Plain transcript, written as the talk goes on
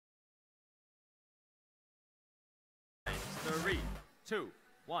2,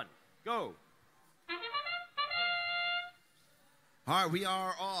 1, go. All right, we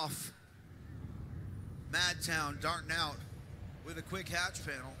are off. Madtown darting out with a quick hatch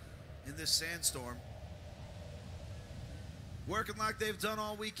panel in this sandstorm. Working like they've done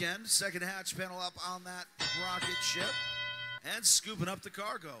all weekend. Second hatch panel up on that rocket ship. And scooping up the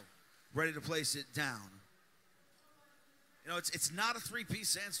cargo. Ready to place it down. You know, it's not a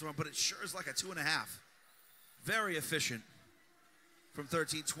three-piece sandstorm, but it sure is like a 2.5. Very efficient from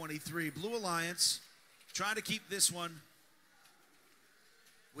 1323. Blue Alliance trying to keep this one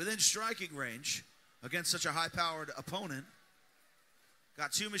within striking range against such a high-powered opponent.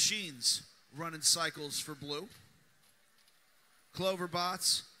 Got two machines running cycles for Blue.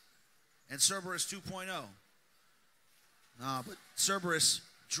 Cloverbots and Cerberus 2.0. But Cerberus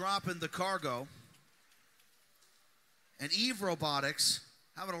dropping the cargo. And Eve Robotics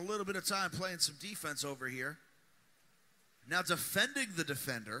having a little bit of time playing some defense over here. Now defending the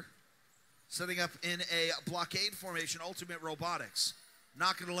defender. Setting up in a blockade formation, Ultimate Robotics.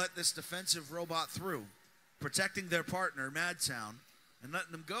 Not going to let this defensive robot through. Protecting their partner, Madtown, and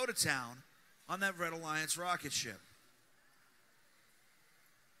letting them go to town on that Red Alliance rocket ship.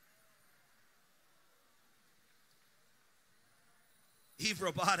 Eve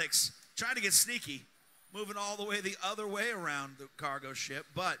Robotics trying to get sneaky, moving all the way the other way around the cargo ship,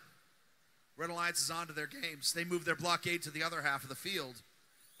 but Red Alliance is onto their games. They move their blockade to the other half of the field,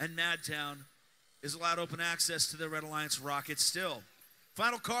 and Madtown is allowed open access to the Red Alliance rocket still.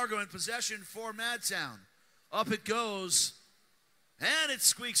 Final cargo in possession for Madtown. Up it goes, and it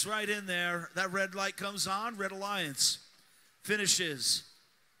squeaks right in there. That red light comes on. Red Alliance finishes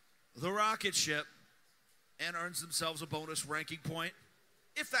the rocket ship and earns themselves a bonus ranking point,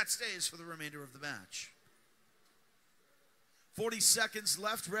 if that stays for the remainder of the match. 40 seconds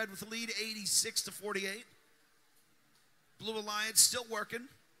left. Red with the lead, 86-48. Blue Alliance still working.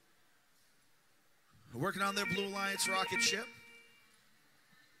 Working on their Blue Alliance rocket ship.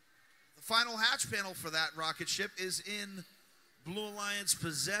 The final hatch panel for that rocket ship is in Blue Alliance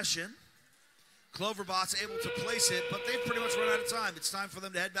possession. Cloverbot's able to place it, but they've pretty much run out of time. It's time for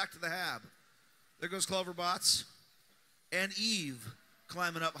them to head back to the hab. There goes Cloverbots. And Eve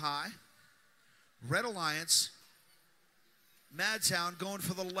climbing up high. Red Alliance. Madtown going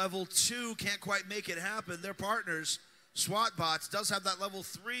for the level 2. Can't quite make it happen. Their partners, SWATbots, does have that level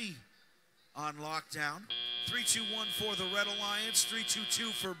 3 on lockdown. 3-2-1 for the Red Alliance.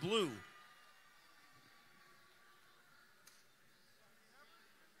 3-2-2 for Blue.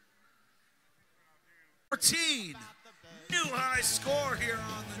 14. New high score here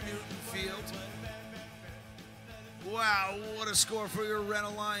on the Newton field. Wow, what a score for your Red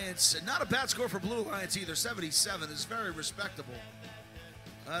Alliance. And not a bad score for Blue Alliance either. 77 is very respectable.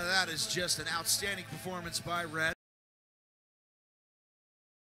 That is just an outstanding performance by Red.